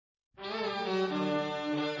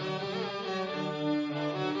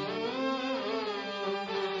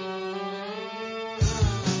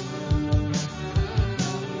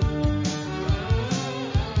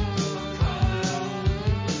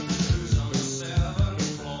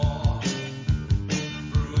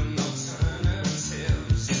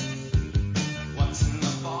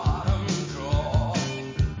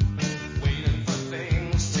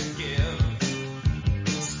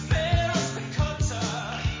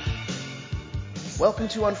Welcome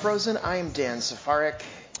to Unfrozen. I am Dan Safarik.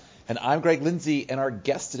 And I'm Greg Lindsay, and our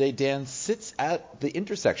guest today, Dan, sits at the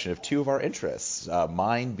intersection of two of our interests,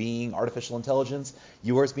 mine being artificial intelligence,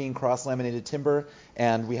 yours being cross-laminated timber,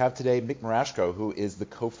 and we have today Mick Marashko, who is the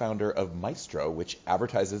co-founder of Maestro, which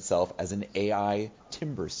advertises itself as an AI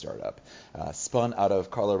timber startup, spun out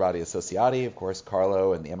of Carlo Rotti Associati, of course,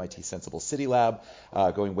 Carlo and the MIT Sensible City Lab,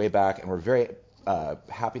 going way back, and we're very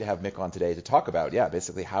happy to have Mick on today to talk about,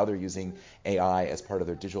 basically how they're using AI as part of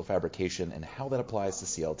their digital fabrication and how that applies to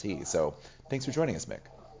CLT. So thanks for joining us, Mick.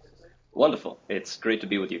 Wonderful. It's great to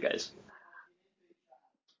be with you guys.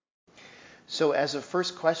 So as a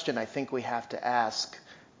first question, I think we have to ask,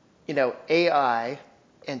 AI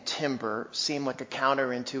and timber seem like a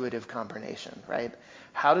counterintuitive combination, right?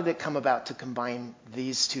 How did it come about to combine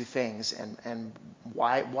these two things, and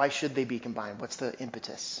why should they be combined? What's the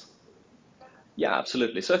impetus? Yeah,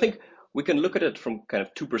 absolutely. So I think we can look at it from kind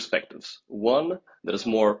of two perspectives. One that is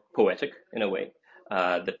more poetic in a way,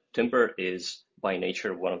 that timber is by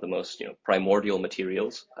nature one of the most primordial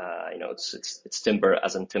materials. It's timber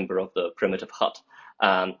as in timber of the primitive hut,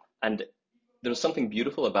 and there's something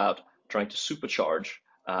beautiful about trying to supercharge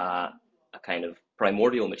a kind of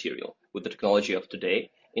primordial material with the technology of today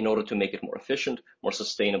in order to make it more efficient, more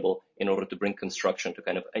sustainable, in order to bring construction to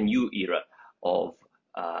kind of a new era of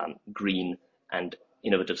green and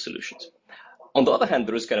innovative solutions. On the other hand,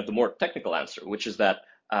 there is kind of the more technical answer, which is that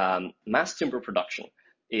mass timber production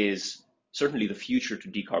is certainly the future to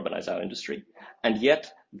decarbonize our industry. And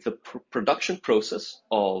yet the production process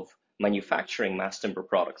of manufacturing mass timber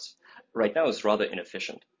products right now is rather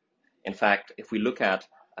inefficient. In fact, if we look at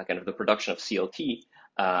kind of the production of CLT,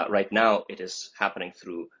 right now it is happening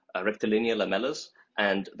through rectilinear lamellas,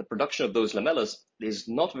 and the production of those lamellas is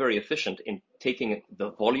not very efficient in taking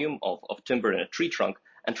the volume of timber in a tree trunk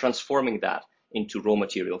and transforming that into raw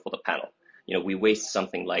material for the panel. We waste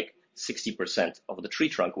something like 60% of the tree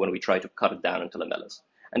trunk when we try to cut it down into lamellas.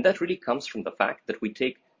 And that really comes from the fact that we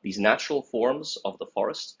take these natural forms of the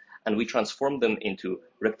forest and we transform them into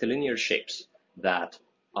rectilinear shapes that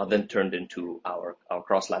are then turned into our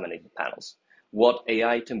cross-laminated panels. What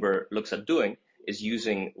AI timber looks at doing is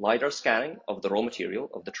using LiDAR scanning of the raw material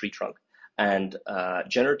of the tree trunk and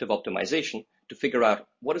generative optimization to figure out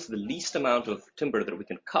what is the least amount of timber that we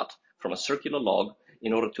can cut from a circular log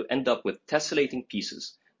in order to end up with tessellating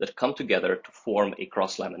pieces that come together to form a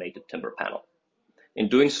cross-laminated timber panel. In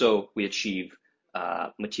doing so, we achieve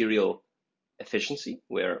material efficiency,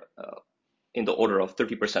 where in the order of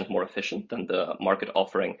 30% more efficient than the market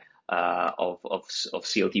offering of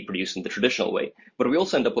CLT produced in the traditional way. But we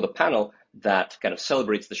also end up with a panel that kind of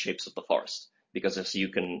celebrates the shapes of the forest, because as you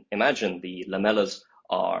can imagine, the lamellas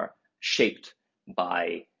are shaped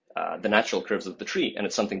by the natural curves of the tree, and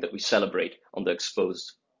it's something that we celebrate on the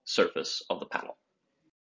exposed surface of the panel.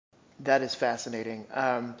 That is fascinating.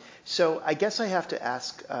 So I guess I have to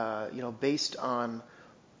ask, based on,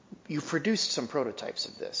 you've produced some prototypes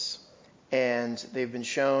of this, and they've been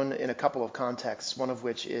shown in a couple of contexts, one of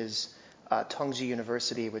which is Tongji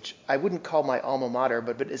University, which I wouldn't call my alma mater,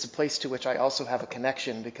 but is a place to which I also have a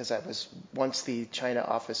connection because I was once the China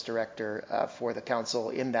office director for the council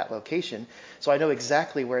in that location. So I know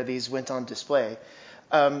exactly where these went on display.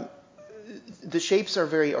 The shapes are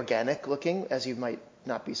very organic looking, as you might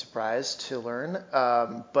not be surprised to learn.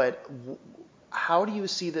 But how do you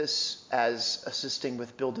see this as assisting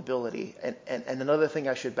with buildability? And another thing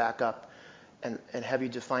I should back up and have you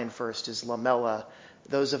define first is lamella.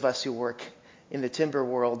 Those of us who work in the timber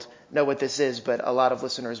world know what this is, but a lot of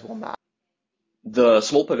listeners will not. The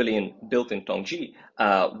small pavilion built in Tongji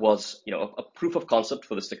was a proof of concept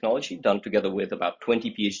for this technology, done together with about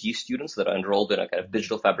 20 PhD students that are enrolled in a kind of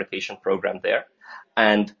digital fabrication program there.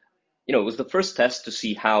 And it was the first test to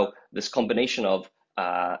see how this combination of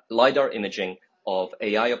LiDAR imaging, of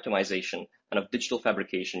AI optimization, and of digital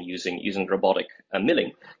fabrication using robotic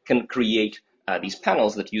milling can create these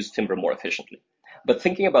panels that use timber more efficiently. But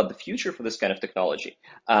thinking about the future for this kind of technology,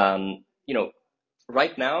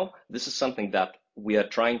 right now, this is something that we are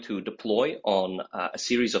trying to deploy on a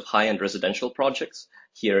series of high-end residential projects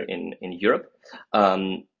here in Europe.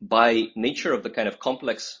 By nature of the kind of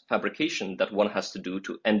complex fabrication that one has to do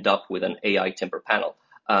to end up with an AI timber panel,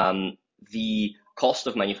 the cost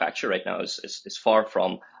of manufacture right now is far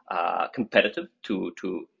from competitive to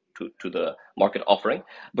the market offering.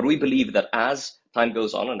 But we believe that as time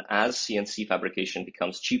goes on and as CNC fabrication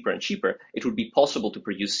becomes cheaper and cheaper, it would be possible to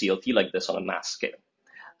produce CLT like this on a mass scale.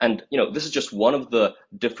 And this is just one of the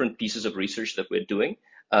different pieces of research that we're doing,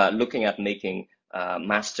 looking at making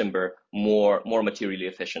mass timber more materially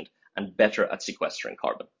efficient and better at sequestering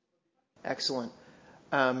carbon. Excellent.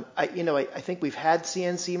 I think we've had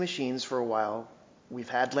CNC machines for a while. We've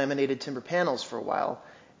had laminated timber panels for a while.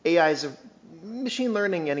 Machine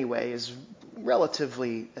learning anyway is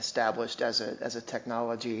relatively established as a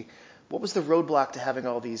technology. What was the roadblock to having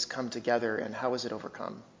all these come together, and how was it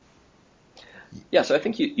overcome? Yeah, so I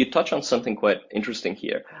think you touch on something quite interesting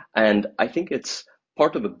here. And I think it's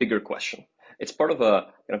part of a bigger question. It's part of a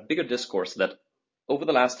kind of bigger discourse that over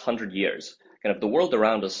the last 100 years, kind of the world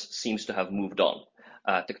around us seems to have moved on.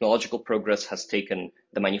 Technological progress has taken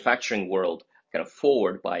the manufacturing world kind of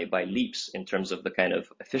forward by leaps in terms of the kind of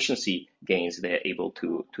efficiency gains they're able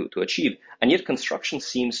to achieve. And yet construction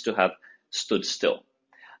seems to have stood still.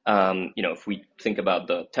 If we think about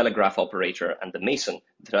the telegraph operator and the mason,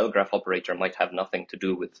 the telegraph operator might have nothing to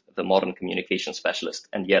do with the modern communication specialist,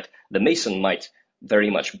 and yet the mason might very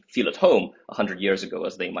much feel at home 100 years ago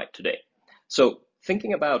as they might today. So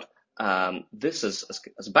thinking about this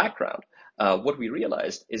as background, what we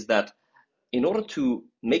realized is that in order to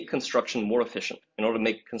make construction more efficient, in order to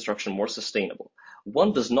make construction more sustainable,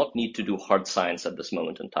 one does not need to do hard science at this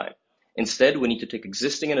moment in time. Instead, we need to take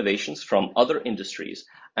existing innovations from other industries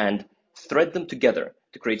and thread them together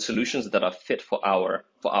to create solutions that are fit for our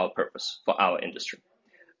purpose, for our industry.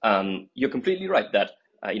 You're completely right that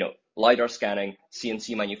LiDAR scanning,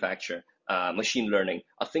 CNC manufacture, machine learning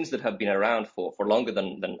are things that have been around for longer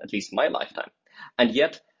than at least my lifetime. And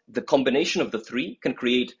yet the combination of the three can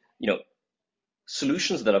create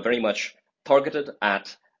solutions that are very much targeted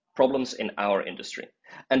at problems in our industry.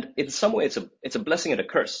 And in some way, it's a blessing and a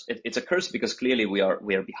curse. It's a curse because clearly we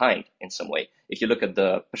are behind in some way. If you look at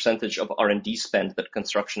the percentage of R&D spend that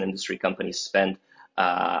construction industry companies spend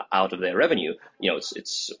out of their revenue,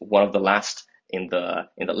 it's one of the last in the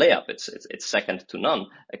layup. It's second to none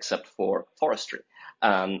except for forestry.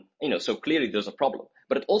 So clearly there's a problem.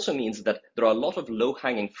 But it also means that there are a lot of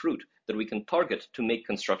low-hanging fruit that we can target to make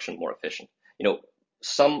construction more efficient.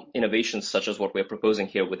 Some innovations, such as what we're proposing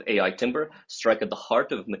here with AI timber, strike at the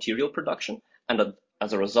heart of material production, and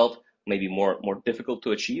as a result, maybe more difficult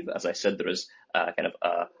to achieve. As I said, there is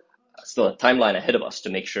still a timeline ahead of us to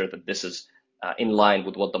make sure that this is in line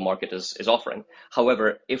with what the market is offering.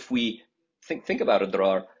 However, if we think about it, there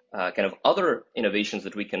are kind of other innovations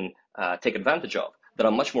that we can take advantage of that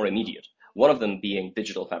are much more immediate. One of them being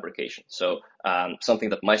digital fabrication. So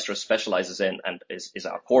something that Maestro specializes in and is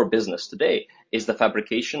our core business today is the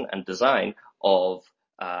fabrication and design of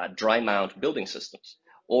dry mount building systems,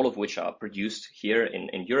 all of which are produced here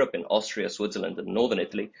in Europe, in Austria, Switzerland, and northern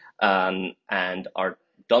Italy, and are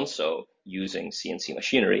done so using CNC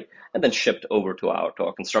machinery and then shipped over to our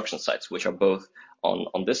construction sites, which are both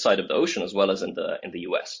on this side of the ocean as well as in the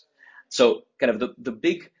US. So kind of the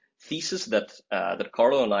big thesis that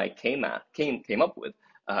Carlo and I came up with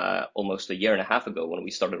almost a year and a half ago when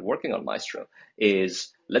we started working on Maestro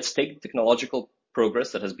is let's take technological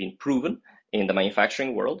progress that has been proven in the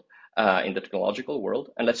manufacturing world, in the technological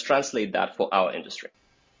world, and let's translate that for our industry.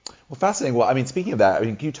 Well, fascinating. Well, I mean, speaking of that,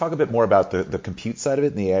 can you talk a bit more about the compute side of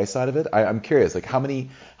it and the AI side of it? I'm curious, like how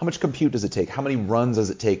much compute does it take? How many runs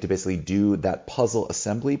does it take to basically do that puzzle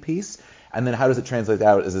assembly piece? And then how does it translate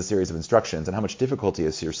out as a series of instructions? And how much difficulty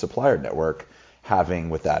is your supplier network having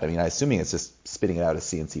with that? I mean, I'm assuming it's just spitting it out as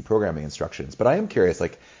CNC programming instructions. But I am curious,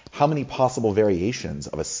 like how many possible variations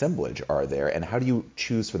of assemblage are there? And how do you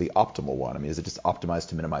choose for the optimal one? I mean, is it just optimized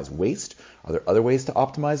to minimize waste? Are there other ways to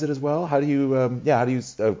optimize it as well? How do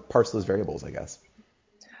you parse those variables, I guess?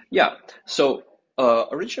 Yeah. So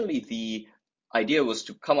originally the idea was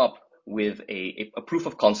to come up with a proof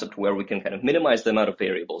of concept where we can kind of minimize the amount of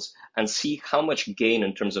variables and see how much gain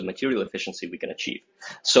in terms of material efficiency we can achieve.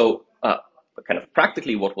 So kind of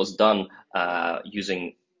practically what was done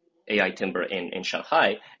using AI timber in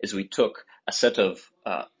Shanghai is we took a set of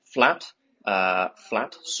flat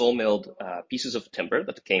saw-milled pieces of timber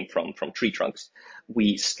that came from tree trunks.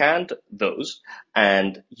 We scanned those,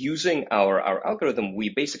 and using our algorithm, we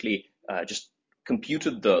basically just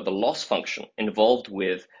computed the loss function involved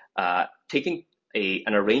with taking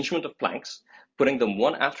an arrangement of planks, putting them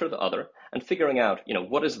one after the other, and figuring out,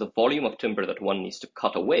 what is the volume of timber that one needs to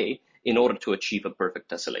cut away in order to achieve a perfect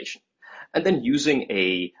tessellation. And then using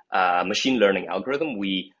a machine learning algorithm,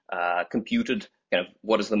 we computed kind of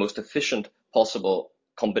what is the most efficient possible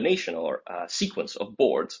combination or sequence of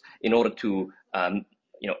boards in order to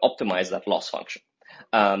optimize that loss function.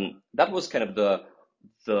 That was kind of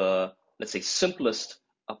the let's say simplest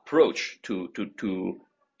approach to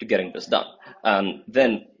getting this done.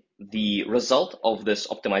 Then the result of this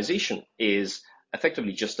optimization is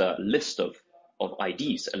effectively just a list of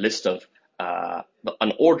IDs, a list of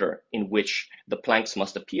an order in which the planks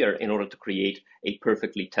must appear in order to create a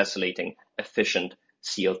perfectly tessellating, efficient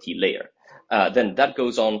CLT layer. Then that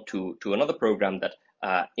goes on to another program that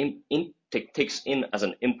takes in as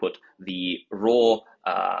an input the raw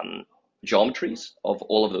geometries of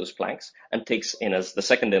all of those planks and takes in as the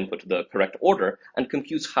second input the correct order and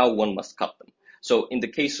computes how one must cut them. So in the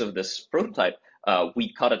case of this prototype,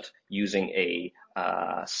 we cut it using a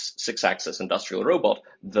 6-axis industrial robot,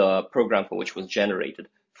 the program for which was generated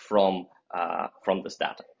from this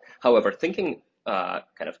data. However, thinking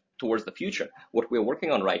kind of towards the future, what we're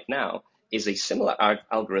working on right now is a similar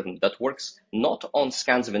algorithm that works not on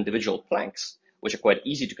scans of individual planks, which are quite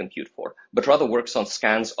easy to compute for, but rather works on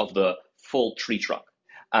scans of the full tree trunk.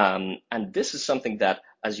 And this is something that,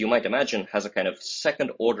 as you might imagine, has a kind of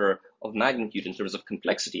second order of magnitude in terms of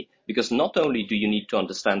complexity, because not only do you need to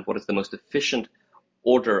understand what is the most efficient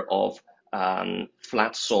order of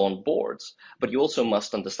flat sawn boards, but you also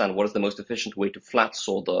must understand what is the most efficient way to flat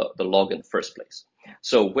saw the log in the first place.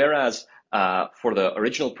 So whereas for the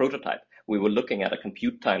original prototype, we were looking at a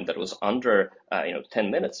compute time that was under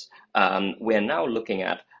 10 minutes, we're now looking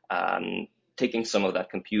at taking some of that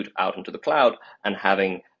compute out into the cloud and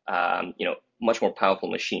having much more powerful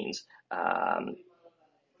machines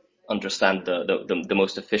understand the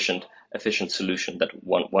most efficient solution that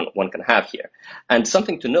one can have here. And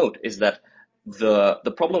something to note is that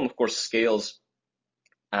the problem, of course, scales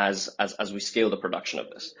as we scale the production of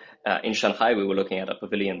this. In Shanghai, we were looking at a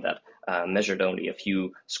pavilion that measured only a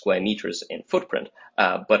few square meters in footprint.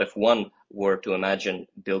 But if one were to imagine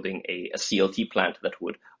building a CLT plant that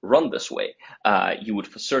would run this way, you would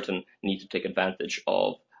for certain need to take advantage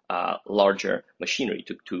of larger machinery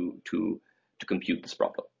to compute this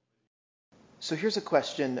problem. So here's a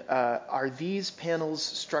question. Are these panels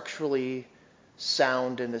structurally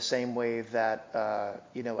sound in the same way that a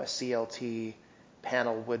CLT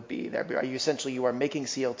panel would be? Are you essentially making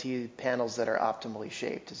CLT panels that are optimally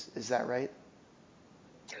shaped? Is that right?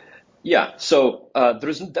 Yeah, so there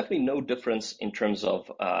is definitely no difference in terms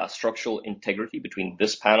of structural integrity between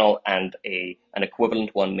this panel and an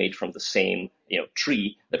equivalent one made from the same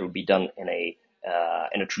tree that would be done in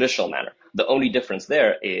a traditional manner. The only difference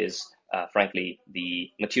there is, frankly,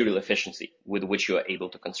 the material efficiency with which you are able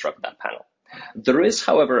to construct that panel. There is,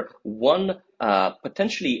 however, one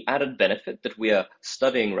potentially added benefit that we are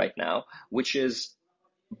studying right now, which is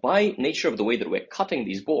by nature of the way that we're cutting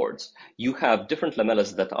these boards, you have different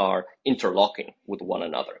lamellas that are interlocking with one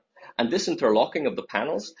another. And this interlocking of the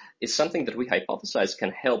panels is something that we hypothesize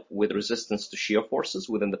can help with resistance to shear forces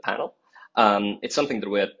within the panel. It's something that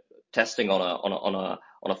we're testing on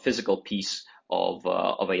a physical piece of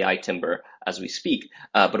AI timber as we speak.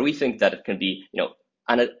 But we think that it can be,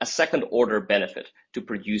 a second order benefit to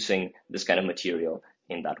producing this kind of material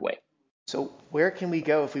in that way. So where can we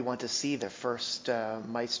go if we want to see the first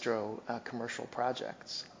Maestro commercial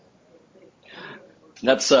projects?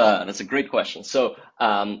 That's a great question. So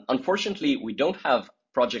unfortunately, we don't have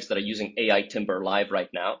projects that are using AI timber live right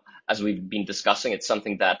now. As we've been discussing, it's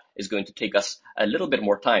something that is going to take us a little bit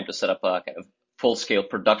more time to set up a kind of full-scale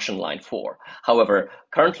production line for. However,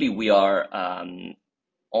 currently we are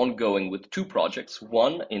ongoing with 2 projects.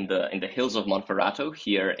 One in the hills of Monferrato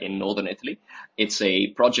here in northern Italy. It's a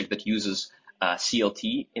project that uses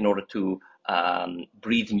CLT in order to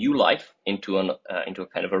breathe new life into a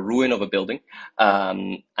kind of a ruin of a building.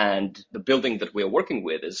 And the building that we're working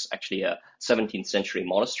with is actually a 17th century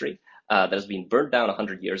monastery that has been burned down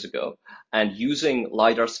 100 years ago. And using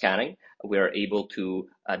LiDAR scanning, we're able to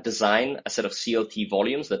design a set of CLT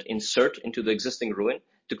volumes that insert into the existing ruin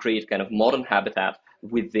to create kind of modern habitat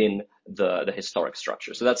within the historic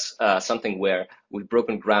structure. So that's something where we've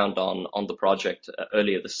broken ground on the project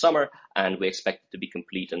earlier this summer, and we expect it to be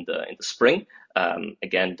complete in the spring.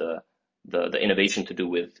 Again, the innovation to do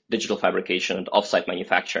with digital fabrication and offsite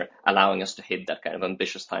manufacture, allowing us to hit that kind of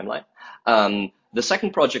ambitious timeline. The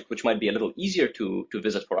second project, which might be a little easier to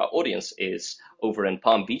visit for our audience, is over in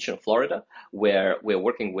Palm Beach in Florida, where we're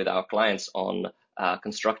working with our clients on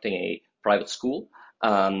constructing a private school.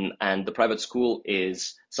 And the private school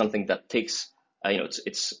is something that takes,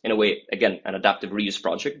 it's in a way, again, an adaptive reuse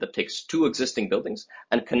project that takes 2 existing buildings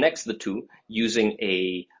and connects the 2 using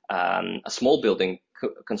a small building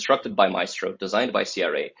constructed by Maestro, designed by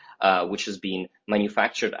CRA, which has been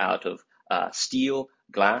manufactured out of steel,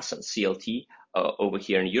 glass, and CLT over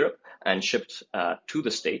here in Europe and shipped to the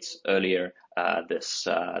States earlier this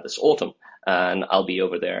autumn. And I'll be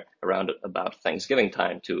over there around about Thanksgiving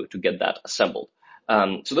time to get that assembled.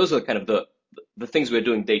 So those are kind of the things we're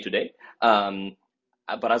doing day to day.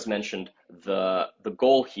 But as mentioned, the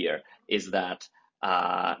goal here is that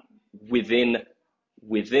within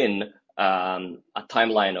a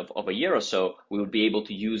timeline of a year or so, we would be able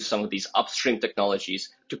to use some of these upstream technologies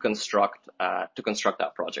to construct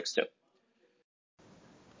our projects too.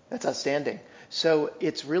 That's outstanding. So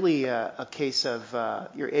it's really a case of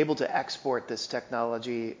you're able to export this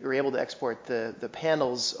technology, you're able to export the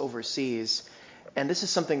panels overseas, and this is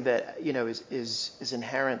something that is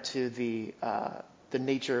inherent to the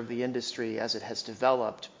nature of the industry as it has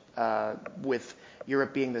developed, with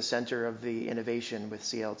Europe being the center of the innovation with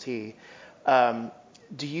CLT.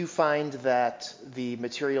 Do you find that the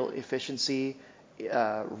material efficiency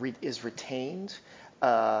is retained?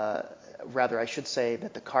 Rather, I should say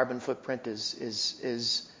that the carbon footprint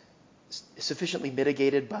is sufficiently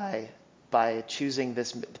mitigated by choosing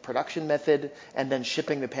this production method and then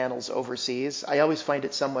shipping the panels overseas. I always find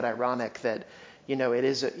it somewhat ironic that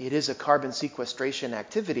it is a carbon sequestration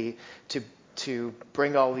activity to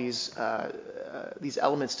bring all these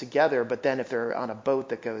elements together, but then if they're on a boat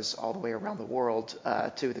that goes all the way around the world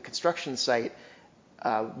to the construction site,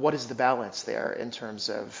 what is the balance there in terms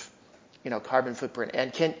of carbon footprint?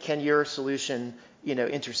 And can your solution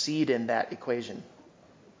intercede in that equation?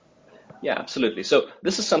 Yeah, absolutely. So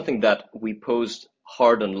this is something that we posed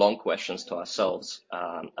hard and long questions to ourselves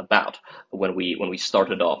about when we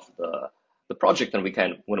started off the project, and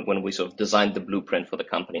when we sort of designed the blueprint for the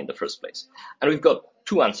company in the first place. And we've got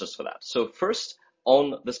two answers for that. So first,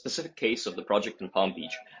 on the specific case of the project in Palm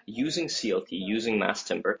Beach, using CLT, using mass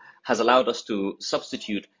timber, has allowed us to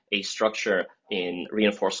substitute a structure in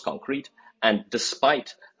reinforced concrete. And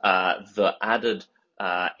despite the added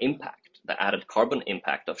the added carbon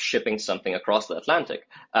impact of shipping something across the Atlantic,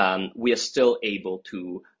 we are still able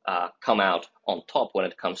to come out on top when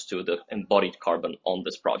it comes to the embodied carbon on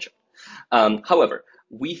this project. However,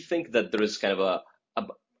 we think that there is kind of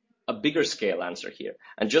a bigger scale answer here.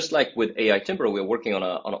 And just like with AI Timber, we're working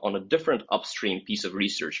on a different upstream piece of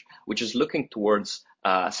research, which is looking towards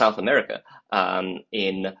South America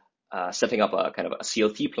in setting up a kind of a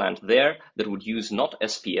CLT plant there that would use not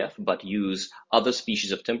SPF, but use other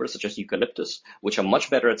species of timber, such as eucalyptus, which are much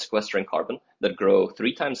better at sequestering carbon, that grow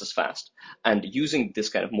 3 times as fast, and using this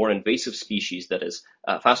kind of more invasive species that is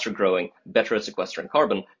faster growing, better at sequestering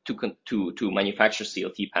carbon to manufacture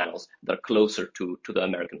CLT panels that are closer to the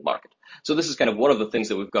American market. So this is kind of one of the things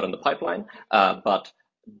that we've got in the pipeline, but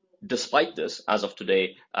despite this, as of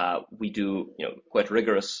today, we do quite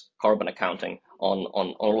rigorous carbon accounting on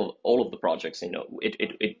all of the projects.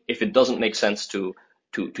 If it doesn't make sense to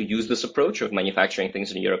use this approach of manufacturing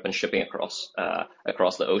things in Europe and shipping across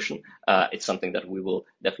the ocean, it's something that we will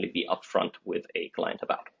definitely be upfront with a client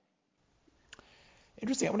about.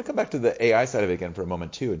 Interesting. I want to come back to the AI side of it again for a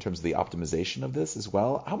moment too, in terms of the optimization of this as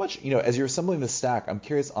well. How much, as you're assembling the stack, I'm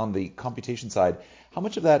curious on the computation side, how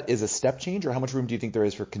much of that is a step change, or how much room do you think there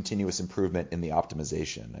is for continuous improvement in the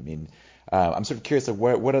optimization? I mean, I'm sort of curious of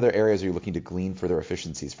what other areas are you looking to glean further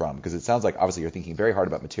efficiencies from? Because it sounds like obviously you're thinking very hard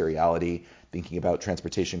about materiality, thinking about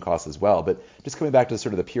transportation costs as well. But just coming back to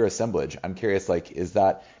sort of the pure assemblage, I'm curious, is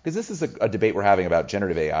that, because this is a debate we're having about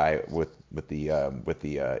generative AI with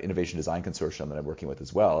the Innovation Design Consortium that I'm working with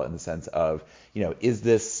as well, in the sense of, is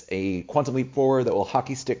this a quantum leap forward that will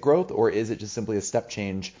hockey stick growth, or is it just simply a step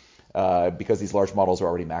change because these large models are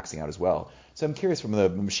already maxing out as well? So I'm curious from the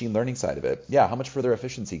machine learning side of it, how much further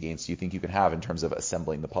efficiency gains do you think you can have in terms of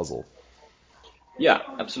assembling the puzzle? Yeah,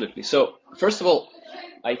 absolutely. So first of all,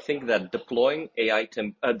 I think that deploying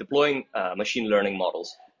machine learning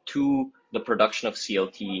models to the production of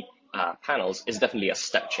CLT panels is definitely a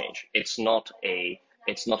step change. It's not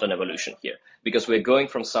an evolution here, because we're going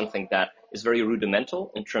from something that is very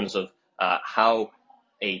rudimental in terms of how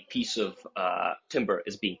a piece of timber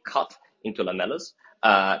is being cut into lamellas,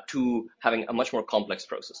 to having a much more complex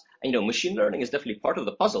process. And machine learning is definitely part of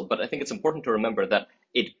the puzzle, but I think it's important to remember that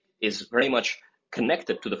it is very much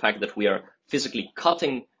connected to the fact that we are physically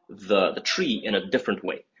cutting the tree in a different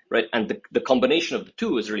way, right? And the combination of the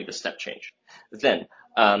two is really the step change. Then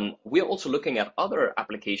we are also looking at other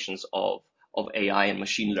applications of AI and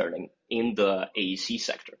machine learning in the AEC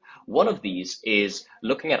sector. One of these is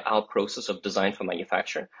looking at our process of design for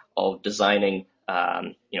manufacture, of designing,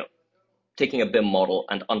 taking a BIM model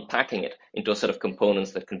and unpacking it into a set of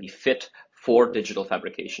components that can be fit for digital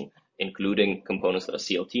fabrication, including components that are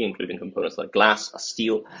CLT, including components like glass,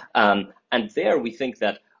 steel. And there we think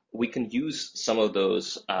that we can use some of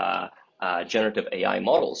those generative AI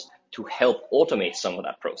models to help automate some of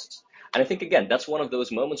that process. And I think, again, that's one of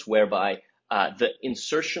those moments whereby the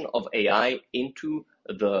insertion of AI into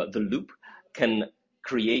the loop can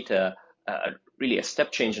create really a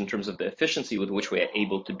step change in terms of the efficiency with which we are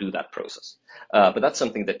able to do that process. But that's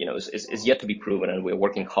something that is yet to be proven, and we're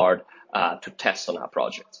working hard to test on our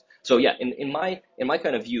projects. So yeah, in my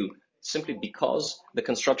kind of view, simply because the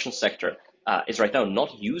construction sector is right now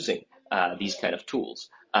not using these kind of tools,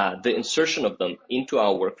 the insertion of them into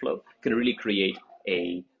our workflow can really create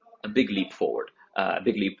a big leap forward. A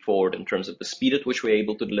big leap forward in terms of the speed at which we're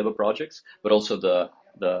able to deliver projects, but also the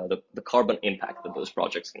carbon impact that those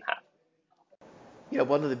projects can have.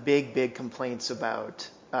 One of the big complaints about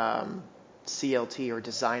CLT or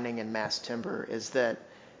designing in mass timber is that,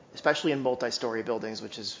 especially in multi-story buildings,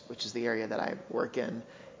 which is the area that I work in,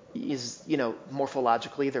 is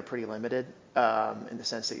morphologically they're pretty limited in the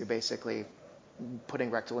sense that you're basically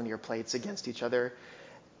putting rectilinear plates against each other.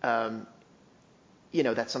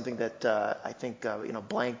 That's something that I think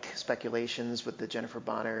blank speculations with the Jennifer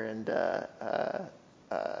Bonner and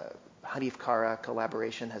Hanif Kara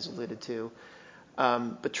collaboration has alluded to.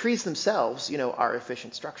 But trees themselves, are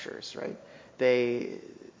efficient structures, right?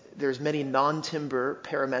 There's many non-timber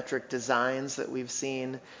parametric designs that we've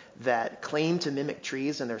seen that claim to mimic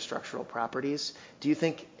trees and their structural properties. Do you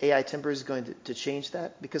think AI timber is going to change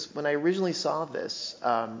that? Because when I originally saw this,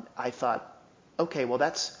 I thought, okay, well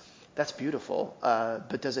that's beautiful,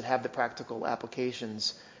 but does it have the practical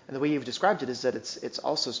applications? And the way you've described it is that it's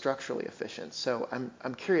also structurally efficient. So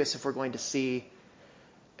I'm curious if we're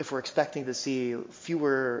expecting to see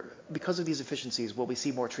fewer, because of these efficiencies, will we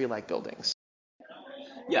see more tree-like buildings?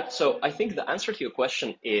 Yeah, so I think the answer to your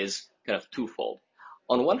question is kind of twofold.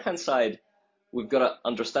 On one hand side, we've got to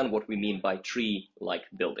understand what we mean by tree-like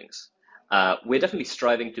buildings. We're definitely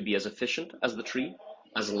striving to be as efficient as the tree,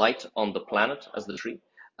 as light on the planet as the tree,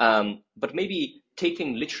 but maybe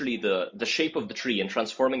taking literally the shape of the tree and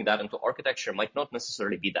transforming that into architecture might not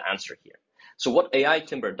necessarily be the answer here. So what AI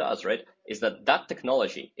timber does, right, is that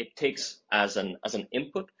technology, it takes as an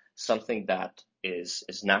input something that is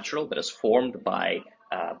natural, that is formed by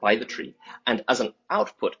the tree, and as an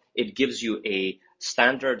output, it gives you a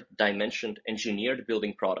standard dimensioned engineered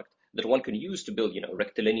building product that one can use to build,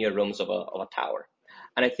 rectilinear rooms of a tower.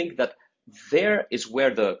 And I think that there is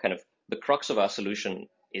where the kind of the crux of our solution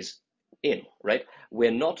is in, right?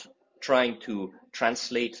 We're not trying to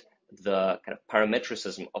translate the kind of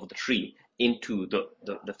parametricism of the tree into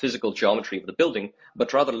the physical geometry of the building,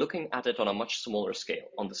 but rather looking at it on a much smaller scale,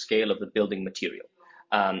 on the scale of the building material.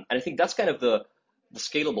 And I think that's kind of the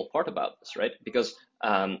scalable part about this, right? Because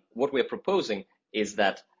what we're proposing is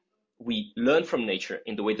that we learn from nature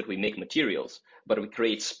in the way that we make materials, but we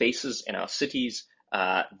create spaces in our cities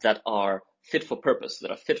that are fit for purpose,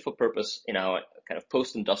 in our kind of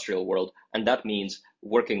post-industrial world. And that means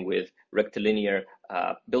working with rectilinear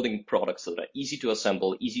building products that are easy to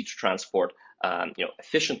assemble, easy to transport,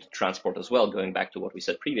 efficient to transport as well, going back to what we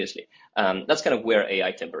said previously. That's kind of where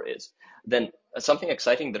AI timber is. Then something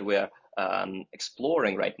exciting that we're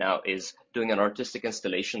exploring right now is doing an artistic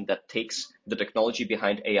installation that takes the technology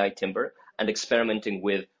behind AI timber and experimenting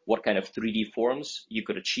with what kind of 3D forms you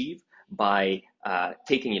could achieve by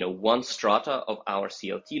taking one strata of our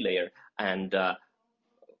CLT layer and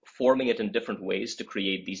forming it in different ways to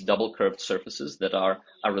create these double curved surfaces that are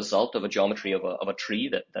a result of a geometry of a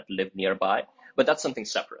tree that lived nearby. But that's something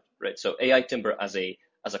separate, right? So AI timber as a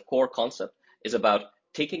core concept is about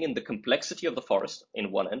taking in the complexity of the forest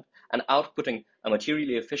in one end and outputting a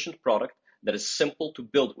materially efficient product that is simple to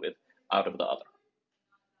build with out of the other.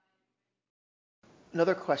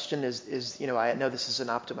 Another question is, I know this is an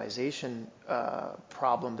optimization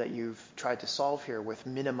problem that you've tried to solve here with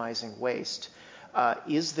minimizing waste.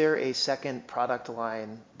 Is there a second product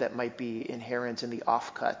line that might be inherent in the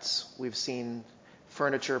offcuts? We've seen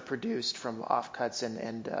furniture produced from offcuts,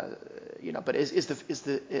 but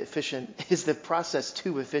is the process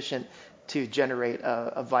too efficient to generate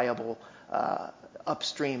a viable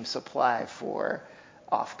upstream supply for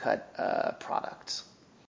offcut products?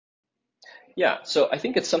 Yeah, so I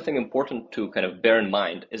think it's something important to kind of bear in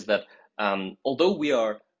mind is that although we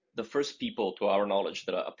are the first people, to our knowledge,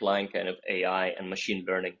 that are applying kind of AI and machine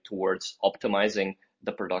learning towards optimizing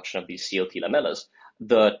the production of these CLT lamellas,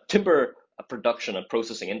 the timber production and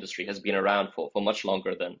processing industry has been around for much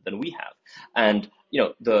longer than we have. And,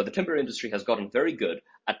 the timber industry has gotten very good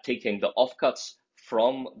at taking the offcuts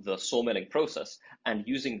from the sawmilling process and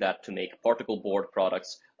using that to make particle board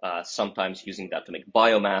products, sometimes using that to make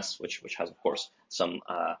biomass, which has, of course, some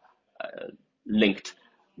linked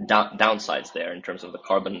downsides there in terms of the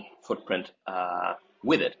carbon footprint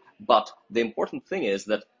with it. But the important thing is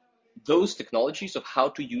that those technologies of how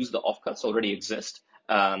to use the offcuts already exist.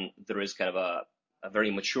 There is kind of a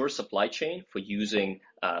very mature supply chain for using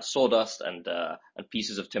sawdust and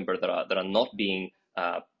pieces of timber that are not being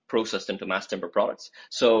processed into mass timber products.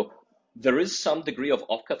 So There is some degree of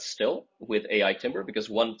offcut still with AI timber because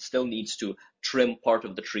one still needs to trim part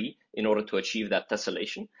of the tree in order to achieve that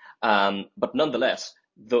tessellation. But nonetheless,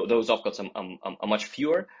 those offcuts are much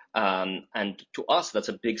fewer. And to us, that's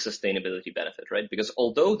a big sustainability benefit, right? Because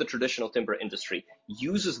although the traditional timber industry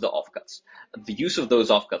uses the offcuts, the use of those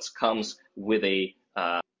offcuts comes with a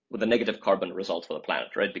negative carbon result for the planet,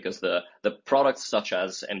 right? Because the products such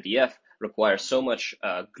as MDF require so much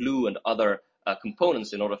glue and other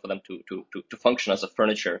components in order for them to function as a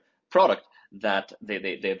furniture product that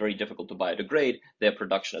they're very difficult to biodegrade. Their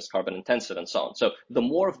production is carbon intensive and so on. So the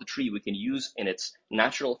more of the tree we can use in its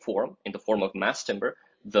natural form, in the form of mass timber,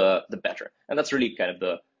 the better. And that's really kind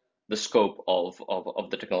of the scope of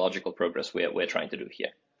the technological progress we're trying to do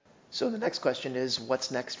here. So the next question is,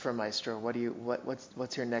 what's next for Maestro?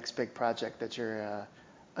 What's your next big project that you're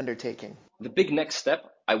undertaking? The big next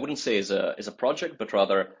step, I wouldn't say is a project, but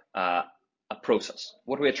rather a process.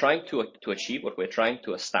 What we're trying to achieve, what we're trying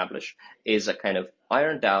to establish, is a kind of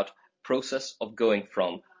ironed out process of going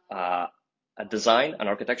from a design, an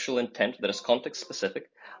architectural intent that is context specific,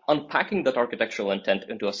 unpacking that architectural intent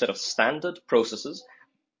into a set of standard processes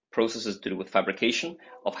to do with fabrication,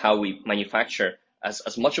 of how we manufacture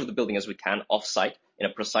as much of the building as we can off-site in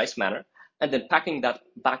a precise manner, and then packing that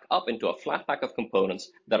back up into a flat pack of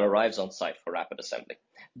components that arrives on site for rapid assembly.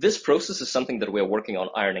 This process is something that we're working on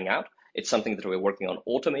ironing out. It's something that we're working on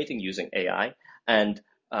automating using AI. And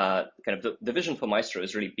kind of the vision for Maestro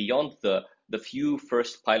is really beyond the few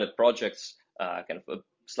first pilot projects kind of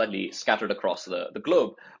slightly scattered across the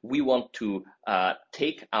globe. We want to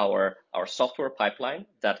take our software pipeline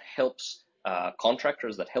that helps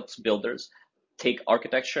contractors, that helps builders, take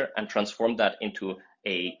architecture and transform that into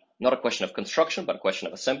not a question of construction, but a question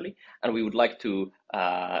of assembly. And we would like to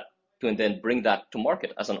then bring that to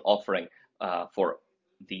market as an offering for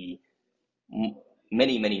the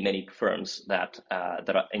many firms that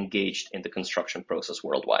are engaged in the construction process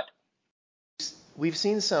worldwide. We've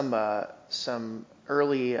seen some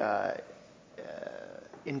early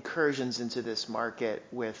incursions into this market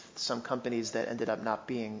with some companies that ended up not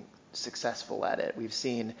being successful at it. We've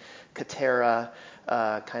seen Katerra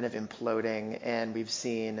kind of imploding, and we've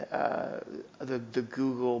seen the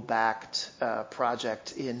Google-backed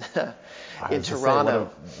project in Toronto.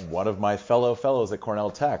 One of my fellows at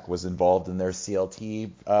Cornell Tech was involved in their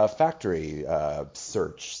CLT factory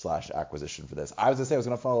search/acquisition for this. I was going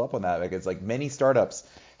to follow up on that because like many startups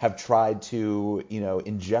have tried to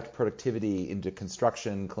inject productivity into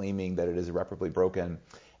construction, claiming that it is irreparably broken,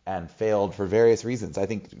 and failed for various reasons. I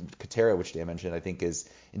think Katerra, which Dan mentioned, I think is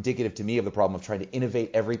indicative to me of the problem of trying to innovate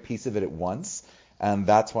every piece of it at once. And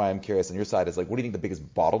that's why I'm curious on your side is like, what do you think the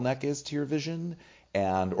biggest bottleneck is to your vision?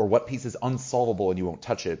 Or what piece is unsolvable and you won't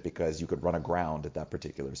touch it because you could run aground at that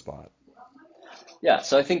particular spot? Yeah,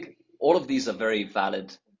 so I think all of these are very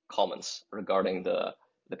valid comments regarding the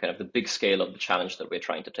kind of the big scale of the challenge that we're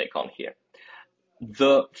trying to take on here.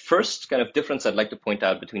 The first kind of difference I'd like to point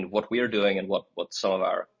out between what we are doing and what some of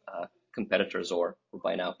our competitors or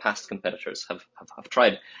by now past competitors have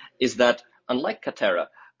tried is that unlike Katerra,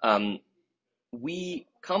 we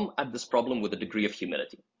come at this problem with a degree of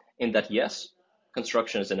humility in that, yes,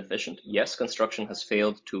 construction is inefficient. Yes, construction has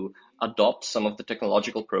failed to adopt some of the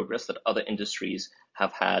technological progress that other industries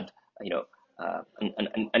have had,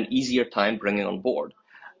 an easier time bringing on board.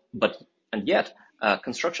 And yet,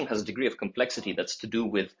 construction has a degree of complexity that's to do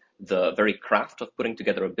with the very craft of putting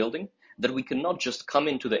together a building, that we cannot just come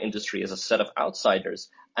into the industry as a set of outsiders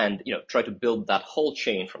and try to build that whole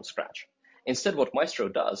chain from scratch. Instead, what Maestro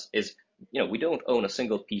does is, we don't own a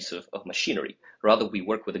single piece of machinery. Rather, we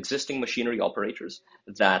work with existing machinery operators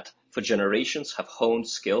that for generations have honed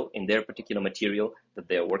skill in their particular material that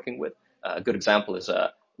they're working with. A good example is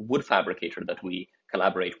a wood fabricator that we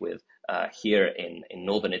collaborate with here in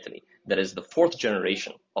northern Italy. That is the fourth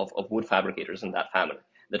generation of wood fabricators in that family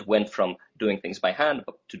that went from doing things by hand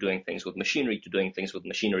to doing things with machinery to doing things with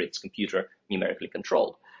machinery that's computer numerically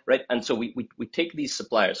controlled, right? And so we take these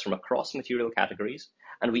suppliers from across material categories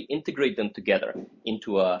and we integrate them together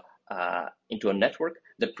into a network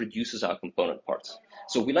that produces our component parts.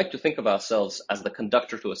 So we like to think of ourselves as the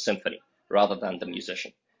conductor to a symphony rather than the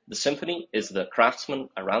musician. The symphony is the craftsmen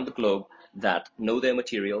around the globe that know their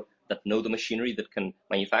material, that know the machinery that can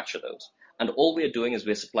manufacture those. And all we are doing is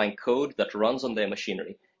we're supplying code that runs on their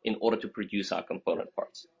machinery in order to produce our component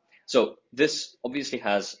parts. So this obviously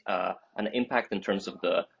has an impact in terms of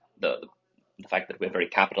the fact that we're very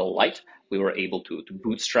capital light. We were able to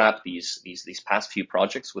bootstrap these past few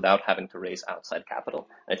projects without having to raise outside capital.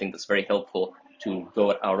 I think that's very helpful to go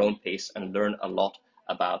at our own pace and learn a lot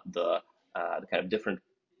about the kind of different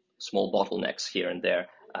small bottlenecks here and there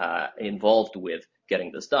involved with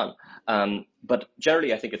getting this done. But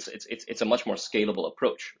generally, I think it's a much more scalable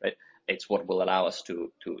approach, right? It's what will allow us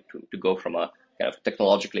to go from a kind of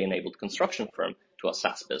technologically enabled construction firm to a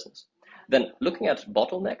SaaS business. Then looking at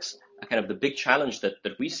bottlenecks, kind of the big challenge that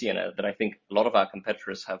we see and that I think a lot of our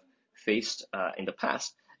competitors have faced in the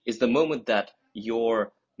past is the moment that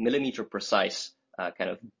your millimeter precise kind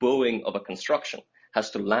of bowing of a construction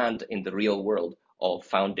has to land in the real world of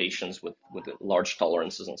foundations with large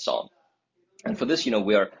tolerances and so on. And for this,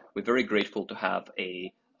 we're very grateful to have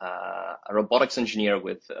a robotics engineer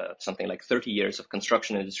with something like 30 years of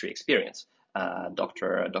construction industry experience,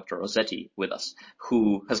 Dr. Rossetti, with us,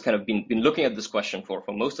 who has kind of been looking at this question for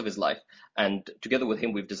most of his life. And together with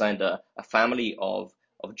him, we've designed a family of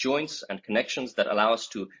joints and connections that allow us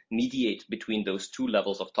to mediate between those two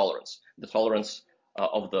levels of tolerance. The tolerance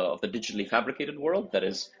of the digitally fabricated world, that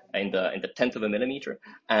is in the tenth of a millimeter,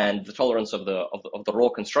 and the tolerance of the raw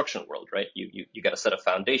construction world, right? You get a set of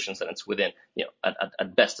foundations and it's within,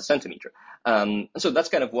 at best a centimeter. And so that's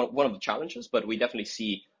kind of one of the challenges, but we definitely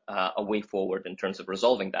see a way forward in terms of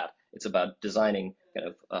resolving that. It's about designing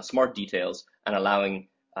kind of smart details and allowing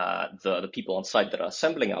the people on site that are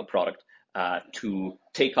assembling our product to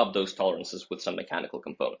take up those tolerances with some mechanical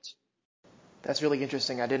components. That's really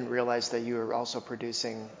interesting. I didn't realize that you were also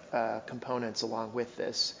producing components along with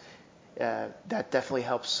this. That definitely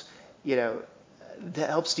helps, that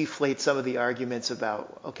helps deflate some of the arguments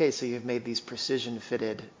about, okay, so you've made these precision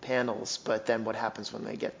fitted panels, but then what happens when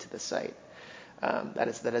they get to the site?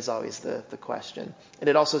 That is always the question. And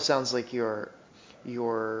it also sounds like you're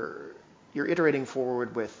iterating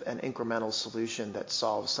forward with an incremental solution that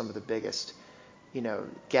solves some of the biggest,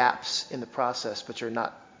 gaps in the process, but you're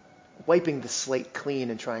not wiping the slate clean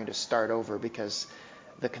and trying to start over because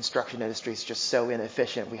the construction industry is just so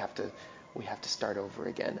inefficient. We have to start over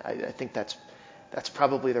again. I think that's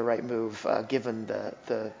probably the right move, given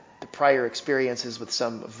the prior experiences with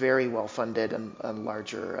some very well-funded and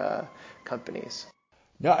larger companies.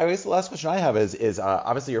 No, I guess the last question I have is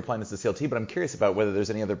obviously you're applying this to CLT, but I'm curious about whether there's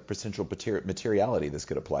any other potential materiality this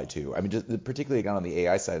could apply to. I mean, just particularly again on the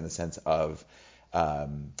AI side in the sense of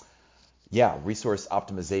resource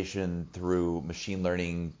optimization through machine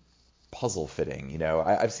learning puzzle fitting.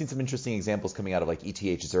 I've seen some interesting examples coming out of like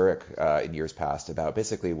ETH Zurich in years past about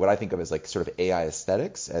basically what I think of as like sort of AI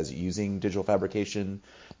aesthetics as using digital fabrication,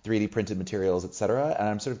 3D printed materials, et cetera. And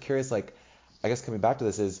I'm sort of curious, like, I guess coming back to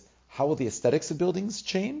this is, how will the aesthetics of buildings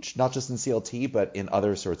change, not just in CLT, but in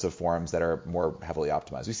other sorts of forms that are more heavily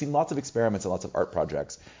optimized? We've seen lots of experiments and lots of art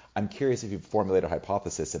projects. I'm curious if you've formulated a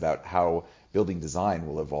hypothesis about how building design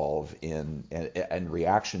will evolve in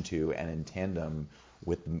reaction to and in tandem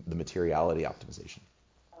with the materiality optimization.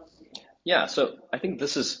 Yeah, so I think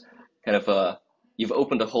this is kind of you've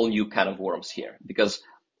opened a whole new can of worms here, because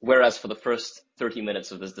whereas for the first 30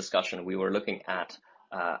 minutes of this discussion, we were looking at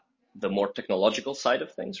the more technological side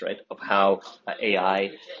of things, right? Of how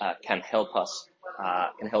AI can help us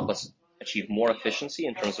achieve more efficiency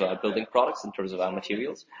in terms of our building products, in terms of our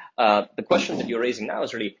materials. The question that you're raising now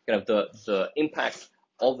is really kind of the impact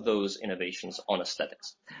of those innovations on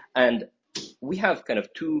aesthetics. And we have kind of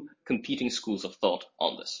two competing schools of thought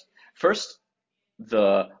on this. First,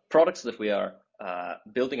 the products that we are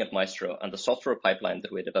building at Maestro and the software pipeline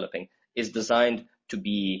that we're developing is designed to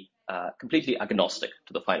be completely agnostic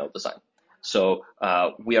to the final design. So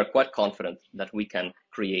we are quite confident that we can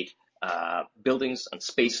create buildings and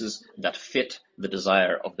spaces that fit the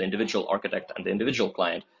desire of the individual architect and the individual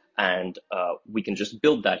client, and we can just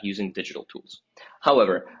build that using digital tools.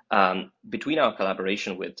 However, between our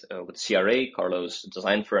collaboration with CRA, Carlo's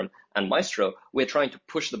design firm, and Maestro, we're trying to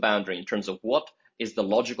push the boundary in terms of what is the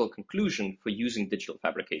logical conclusion for using digital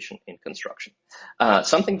fabrication in construction.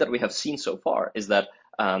 Something that we have seen so far is that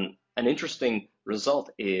an interesting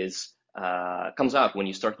result comes out when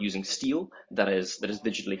you start using steel that is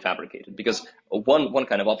digitally fabricated. Because one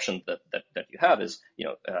kind of option that you have is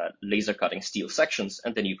laser cutting steel sections,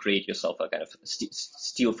 and then you create yourself a kind of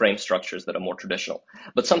steel frame structures that are more traditional.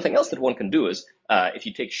 But something else that one can do is if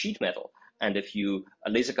you take sheet metal and if you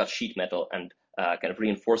laser cut sheet metal and kind of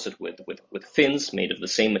reinforce it with fins made of the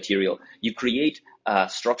same material, you create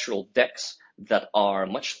structural decks that are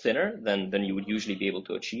much thinner than you would usually be able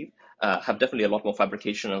to achieve, have definitely a lot more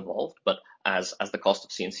fabrication involved, but as the cost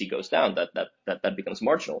of CNC goes down, that becomes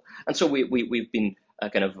marginal. And so we've been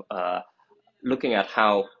kind of looking at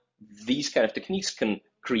how these kind of techniques can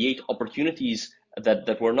create opportunities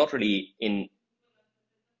that were not really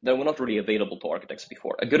available to architects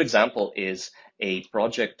before. A good example is a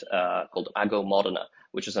project called Ago Modena,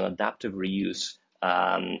 which is an adaptive reuse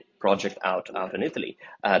project out in Italy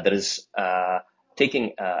that is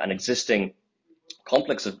taking an existing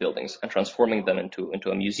complex of buildings and transforming them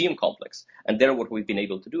into a museum complex. And there, what we've been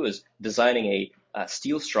able to do is designing a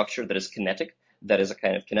steel structure that is kinetic, that is a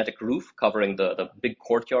kind of kinetic roof covering the big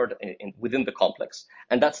courtyard within the complex.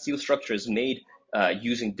 And that steel structure is made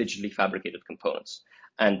using digitally fabricated components.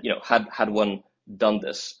 And had one done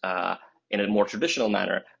this in a more traditional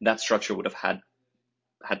manner, that structure would have had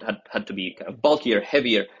to be kind of bulkier,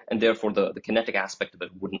 heavier, and therefore the kinetic aspect of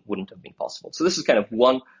it wouldn't have been possible. So this is kind of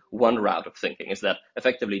one route of thinking, is that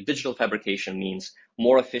effectively digital fabrication means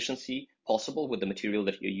more efficiency possible with the material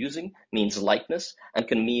that you're using, means lightness, and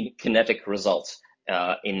can mean kinetic results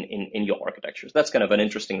in your architectures. That's kind of an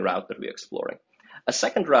interesting route that we're exploring. A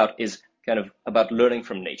second route is kind of about learning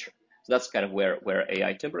from nature. So that's kind of where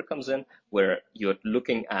AI Timber comes in, where you're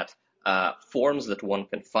looking at forms that one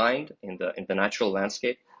can find in the natural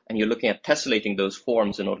landscape, and you're looking at tessellating those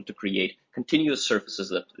forms in order to create continuous surfaces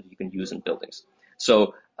that you can use in buildings.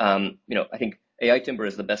 So, I think AI Timber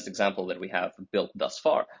is the best example that we have built thus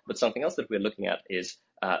far. But something else that we're looking at is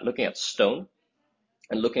looking at stone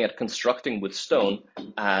and looking at constructing with stone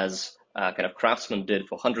as kind of craftsmen did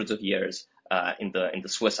for hundreds of years in the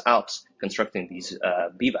Swiss Alps, constructing these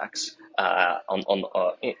bivouacs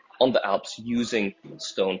on the Alps using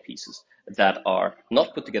stone pieces that are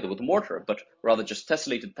not put together with mortar, but rather just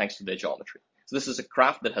tessellated thanks to their geometry. So this is a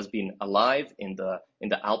craft that has been alive in the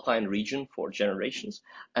Alpine region for generations,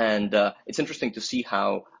 and it's interesting to see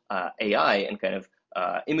how AI and kind of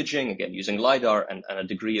imaging, again using LiDAR and a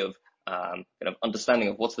degree of kind of understanding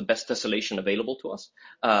of what's the best tessellation available to us,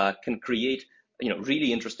 can create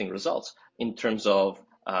really interesting results in terms of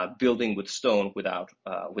building with stone without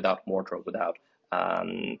mortar, without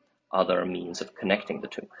other means of connecting the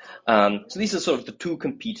two. So these are sort of the two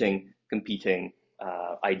competing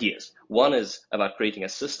ideas. One is about creating a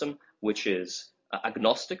system which is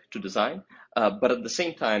agnostic to design, but at the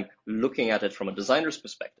same time looking at it from a designer's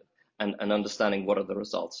perspective and understanding what are the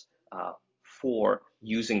results for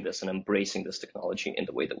using this and embracing this technology in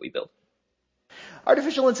the way that we build.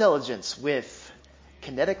 Artificial intelligence with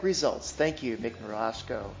kinetic results. Thank you, Mick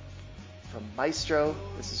Marashko. From Maestro,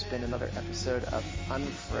 this has been another episode of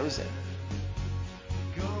Unfrozen.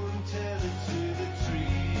 Go and tell it to